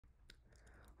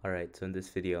Alright, so in this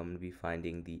video I'm going to be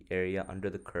finding the area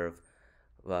under the curve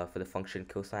for the function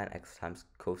cosine x times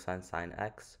cosine sine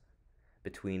x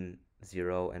between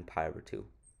 0 and pi over 2.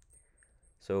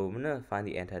 So I'm going to find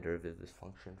the antiderivative of this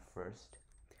function first.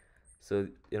 So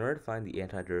in order to find the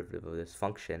antiderivative of this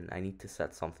function, I need to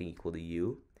set something equal to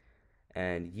u.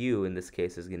 And u in this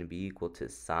case is going to be equal to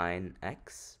sine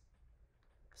x.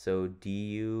 So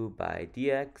du by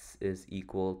dx is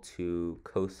equal to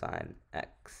cosine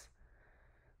x.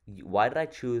 Why did I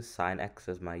choose sine x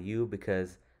as my u?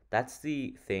 Because that's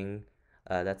the thing,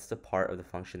 that's the part of the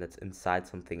function that's inside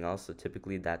something else. So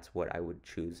typically that's what I would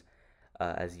choose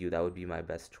as u. That would be my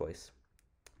best choice.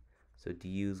 So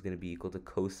du is going to be equal to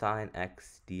cosine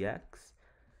x dx.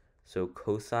 So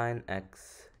cosine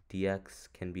x dx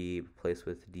can be replaced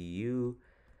with du.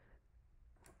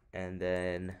 And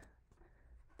then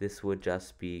this would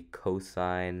just be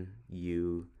cosine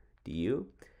u du.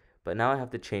 But now I have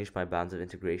to change my bounds of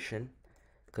integration,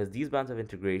 because these bounds of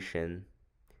integration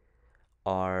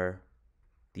are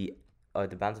the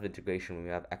bounds of integration when we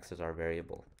have x as our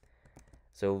variable.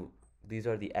 So these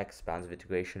are the x bounds of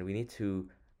integration. We need to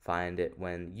find it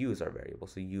when u is our variable,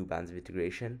 so u bounds of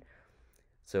integration.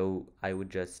 So I would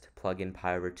just plug in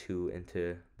pi over 2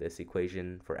 into this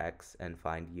equation for x and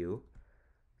find u.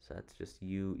 So that's just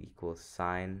u equals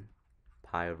sine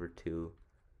pi over 2.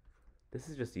 This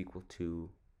is just equal to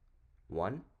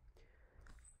 1.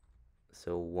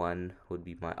 So 1 would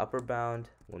be my upper bound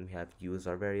when we have u as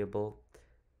our variable.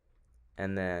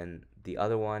 And then the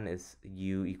other one is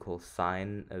u equals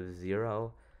sine of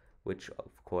 0, which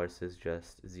of course is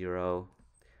just 0.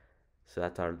 So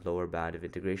that's our lower bound of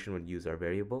integration when u is our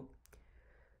variable.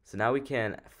 So now we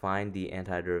can find the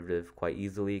antiderivative quite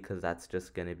easily, because that's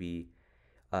just going to be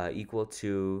equal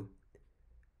to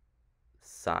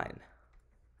sine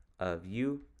of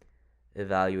u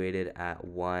evaluated at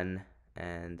 1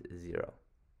 and 0.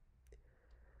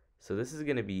 So this is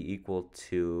going to be equal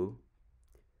to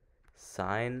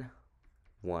sine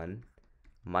 1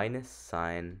 minus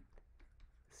sine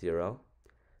 0.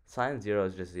 Sine 0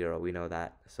 is just 0, we know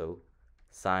that. So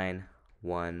sine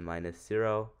 1 minus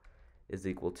 0 is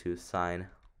equal to sine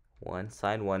 1.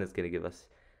 Sine 1 is going to give us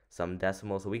some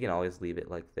decimal, so we can always leave it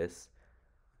like this.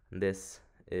 And this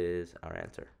is our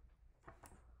answer.